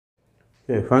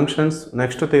Okay, functions.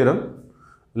 Next theorem.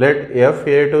 Let f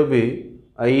a to b,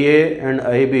 ia and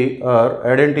ib are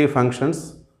identity functions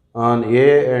on a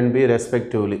and b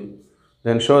respectively.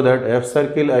 Then show that f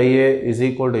circle ia is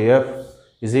equal to f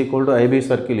is equal to ib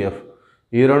circle f.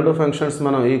 ఈ రెండు functions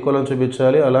మనం equal అని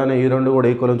చూపించాలి, అలానే ఈ రెండు కూడా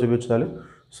equal అని చూపించాలి.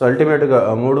 సో అల్టిమేట్గా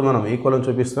ఆ మూడు మనం ఈక్వల్ అని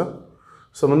చూపిస్తాం.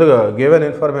 సో ముందుగా given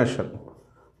information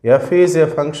F is a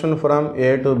function from A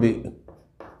to be.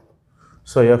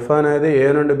 So F అనేది ఏ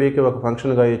నుండి బికి ఒక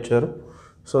ఫంక్షన్గా ఇచ్చారు.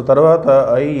 సో తర్వాత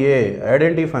IA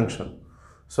identity function.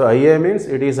 So IA means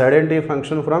it is identity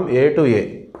function from A to A.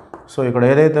 So ఇక్కడ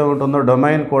ఏదైతే ఉంటుందో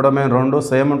డొమైన్ కోడొమైన్ రెండు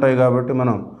సేమ్ ఉంటాయి కాబట్టి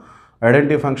మనం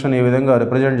ఐడెంటిటీ ఫంక్షన్ ఈ విధంగా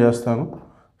రిప్రజెంట్ చేస్తాము.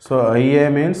 So IA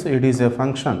means it is a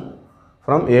function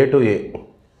from A to A.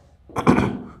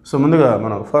 So ముందుగా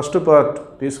మనం ఫస్ట్ పార్ట్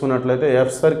తీసుకున్నట్లయితే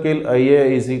F circle I A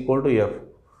is equal to F.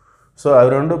 So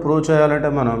అవి రెండు ప్రూవ్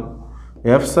చేయాలంటే మనం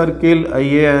ఎఫ్ సర్కిల్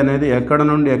ఐఏ అనేది ఎక్కడ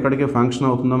నుండి ఎక్కడికి ఫంక్షన్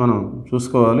అవుతుందో మనం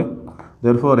చూసుకోవాలి.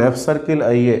 Therefore F circle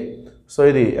IA, so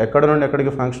ఇది ఎక్కడ నుండి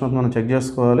ఎక్కడికి ఫంక్షన్ అవుతుందో మనం చెక్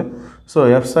చేసుకోవాలి. సో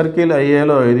ఎఫ్ సర్కిల్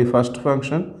ఐఏలో ఇది ఫస్ట్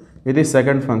ఫంక్షన్, ఇది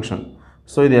సెకండ్ ఫంక్షన్.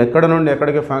 సో ఇది ఎక్కడ నుండి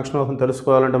ఎక్కడికి ఫంక్షన్ అవుతుందో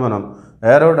తెలుసుకోవాలంటే మనం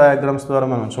ఏరో డయాగ్రామ్స్ ద్వారా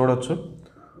మనం చూడొచ్చు.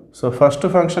 సో ఫస్ట్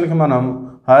ఫంక్షన్కి మనం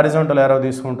హారిజాంటల్ ఏరో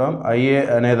తీసుకుంటాం ఐఏ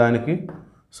అనే దానికి.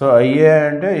 సో ఐఏ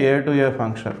అంటే A to A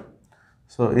function.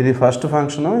 So ఇది ఫస్ట్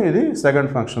ఫంక్షన్, ఇది second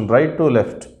function, right to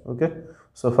left. Okay,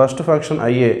 so first function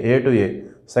IA A to A,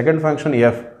 second function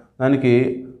F, దానికి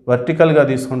వర్టికల్గా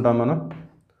తీసుకుంటాం మనం.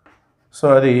 సో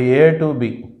అది ఏ టు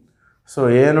బి. సో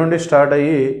ఏ నుండి స్టార్ట్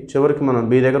అయ్యి చివరికి మనం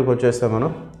బి దగ్గరకు వచ్చేసాం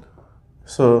మనం.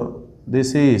 So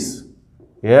this is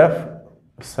F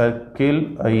circle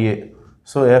IA.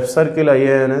 So F circle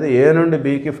IA అనేది ఏ నుండి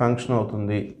బికి ఫంక్షన్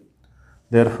అవుతుంది.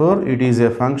 Therefore it is a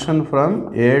function from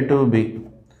A to be.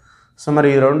 So మరి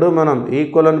ఈ రెండు మనం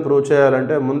ఈక్వల్ అని ప్రూవ్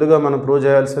చేయాలంటే ముందుగా మనం ప్రూవ్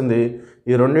చేయాల్సింది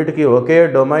ఈ రెండింటికి ఒకే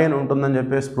డొమైన్ ఉంటుందని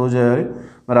చెప్పేసి ప్రూవ్ చేయాలి.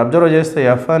 మరి అబ్జర్వ్ చేస్తే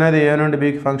ఎఫ్ అనేది ఏ నుండి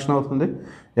బికి ఫంక్షన్ అవుతుంది.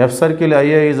 F circle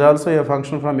I A is also a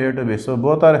function from A to be. So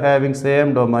both are having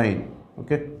same domain.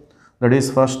 Okay, that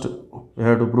is first we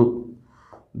have to prove.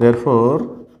 Therefore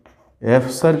f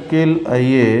circle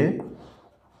ia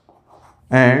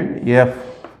and f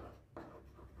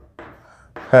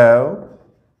have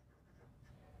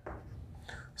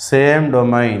same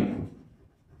domain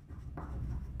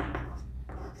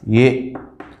a.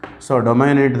 So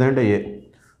domain ఏంటిదంటే ఏ.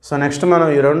 So next మనం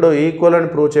ఈ రెండు equal అని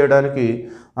prove చేయడానికి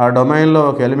ఆ డొమైన్లో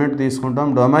ఒక element తీసుకుంటాం.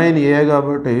 డొమైన్ ఏ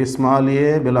కాబట్టి small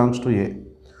a belongs to A.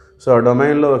 So ఆ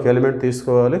డొమైన్లో ఒక ఎలిమెంట్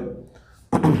తీసుకోవాలి.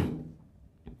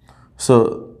 So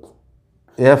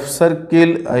F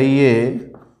circle IA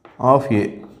of A.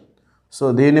 So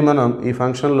దీన్ని మనం ఈ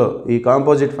ఫంక్షన్లో, ఈ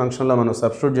కాంపోజిట్ ఫంక్షన్లో మనం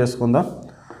సబ్స్టిట్యూట్ చేసుకుందాం.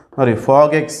 మరి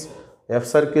fog X F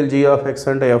circle G of X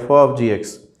అంటే ఎఫ్ ఆఫ్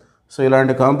జిఎక్స్. సో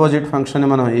ఇలాంటి కాంపోజిట్ ఫంక్షన్ని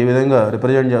మనం ఈ విధంగా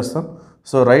రిప్రజెంట్ చేస్తాం.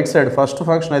 So right side first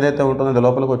function ఏదైతే ఉంటుందో అది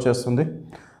లోపలికి వచ్చేస్తుంది,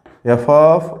 ఎఫ్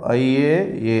ఆఫ్ ఐఏ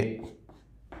ఏ.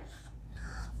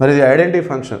 మరి ఇది ఐడెంటిటీ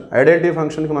ఫంక్షన్. ఐడెంటిటీ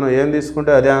ఫంక్షన్కి మనం ఏం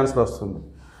తీసుకుంటే అదే ఆన్సర్ వస్తుంది.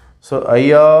 So I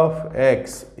of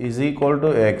X is equal to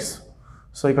X.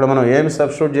 So ఇక్కడ మనం ఏమి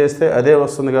సబ్స్టిట్యూట్ చేస్తే అదే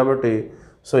వస్తుంది కాబట్టి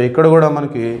సో ఇక్కడ కూడా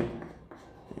మనకి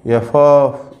ఎఫ్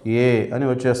ఆఫ్ ఏ అని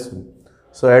వచ్చేస్తుంది.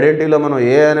 సో ఐడెంటిటీలో మనం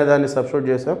ఏ అనే దాన్ని సబ్స్టిట్యూట్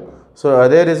చేసాం. సో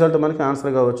అదే రిజల్ట్ మనకి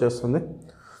ఆన్సర్గా వచ్చేస్తుంది.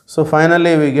 So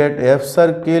finally we get F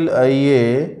circle IA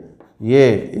A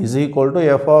is equal to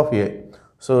F of A.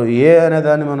 So ఏ అనే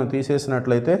దాన్ని మనం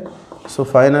తీసేసినట్లయితే so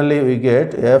finally we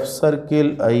get F circle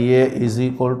I A is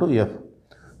equal to F.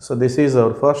 So this is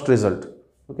our first result.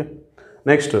 Okay,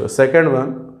 next second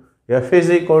one, F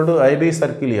is equal to IB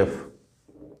circle F.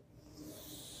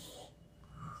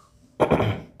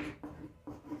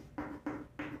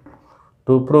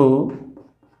 To prove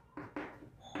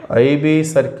IB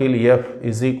circle F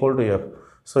is equal to F.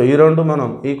 So ఈ రెండు మనం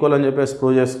equal అని చెప్పేసి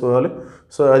prove చేసుకోవాలి.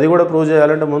 So అది కూడా prove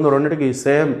చేయాలంటే ముందు రెండింటికి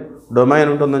సేమ్ డొమైన్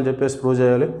ఉంటుందని చెప్పేసి ప్రూవ్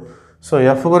చేయాలి. సో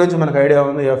ఎఫ్ గురించి మనకు ఐడియా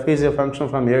ఉంది, F is a function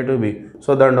from A to be.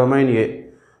 So దాని డొమైన్ ఏ.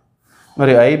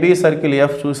 మరి ఐబీ సర్కిల్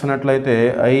ఎఫ్ చూసినట్లయితే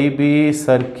ఐబీ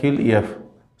సర్కిల్ ఎఫ్.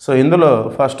 సో ఇందులో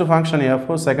first function F,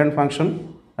 second function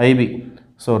IB.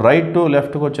 So right to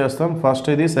లెఫ్ట్కి వచ్చేస్తాం. ఫస్ట్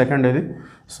ఇది, సెకండ్ ఇది.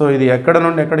 సో ఇది ఎక్కడ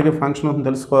నుండి ఎక్కడికి ఫంక్షన్ అవుతుందో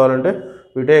తెలుసుకోవాలంటే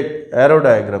we take aero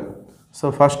diagram. So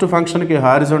first ఫంక్షన్కి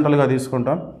హారిజాంటల్గా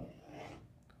తీసుకుంటాం.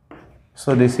 So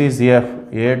this is F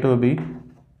A to be.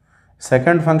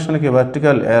 Second ఫంక్షన్కి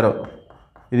వర్టికల్ ఏరో,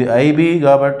 ఇది ఐబీ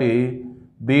కాబట్టి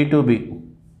B to be.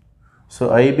 So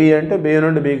IB అంటే బి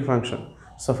నుండి బీకి ఫంక్షన్.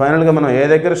 సో ఫైనల్గా మనం ఏ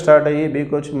దగ్గర స్టార్ట్ అయ్యి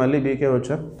బీకి వచ్చి మళ్ళీ బీకే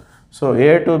వచ్చాం. So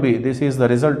A to be, this is the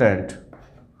resultant.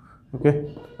 Okay,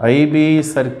 IB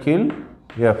circle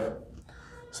F.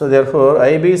 So therefore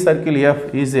IB circle F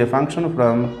is a function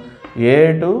from A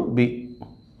to B.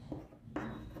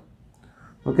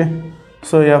 Okay,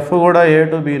 so F kuda A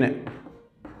to B ne.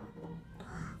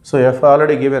 So F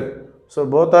already given. So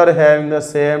both are having the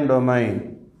same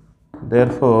domain.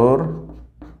 Therefore,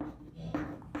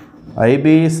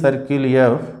 IB circle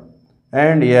F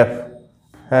and F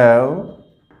have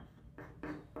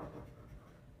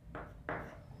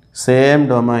same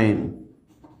domain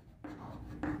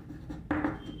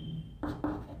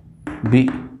B.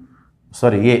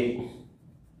 Sorry, A.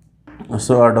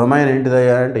 So ఆ domain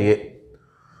ఏంటిదయ్యా అంటే ఏ.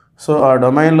 So ఆ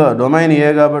domain ఏ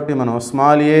కాబట్టి మనం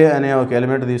small ఏ అనే ఒక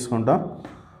element తీసుకుంటాం.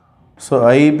 So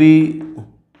IB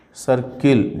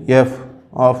circle F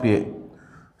of A.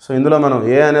 So ఇందులో మనం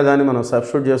ఏ అనే దాన్ని మనం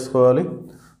సబ్స్టిట్యూట్ చేసుకోవాలి.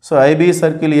 సో ఐబి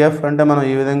సర్కిల్ ఎఫ్ అంటే మనం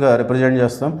ఈ విధంగా రిప్రజెంట్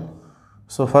చేస్తాం.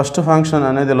 సో ఫస్ట్ ఫంక్షన్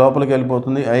అనేది లోపలికి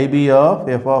వెళ్ళిపోతుంది, IB of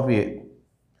F of A.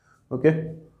 Okay,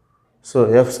 so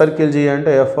F circle G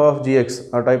అంటే ఎఫ్ ఆఫ్ జిఎక్స్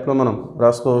ఆ టైప్లో మనం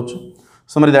రాసుకోవచ్చు.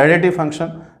 సో మరి ఇది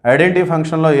ఐడెంటిటీ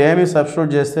ఫంక్షన్లో ఏమి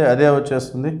సబ్స్టిట్యూట్ చేస్తే అదే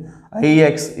వచ్చేస్తుంది,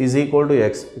 IX is equal to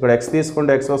X. ఇక్కడ ఎక్స్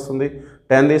తీసుకుంటే ఎక్స్ వస్తుంది,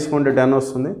 10 తీసుకుంటే 10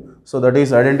 వస్తుంది. So that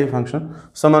is identity function.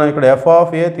 So మనం ఇక్కడ ఎఫ్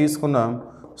ఆఫ్ ఏ తీసుకున్నాం.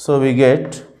 So we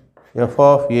get F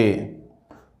of A.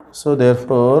 So there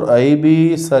four IB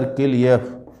circle F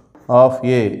of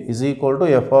A is equal to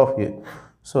F of A.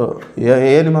 So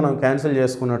ఏని మనం cancel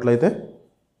చేసుకున్నట్లయితే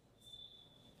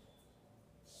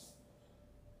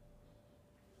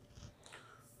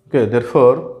okay,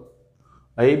 therefore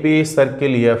IB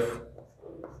circle F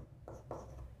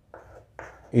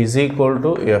is equal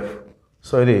to F.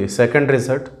 So the second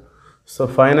result. So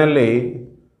finally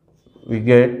we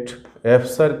get F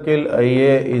circle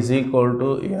IA is equal to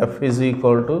F is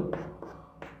equal to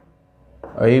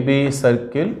IB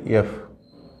circle F.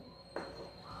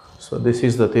 So this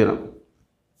is the theorem.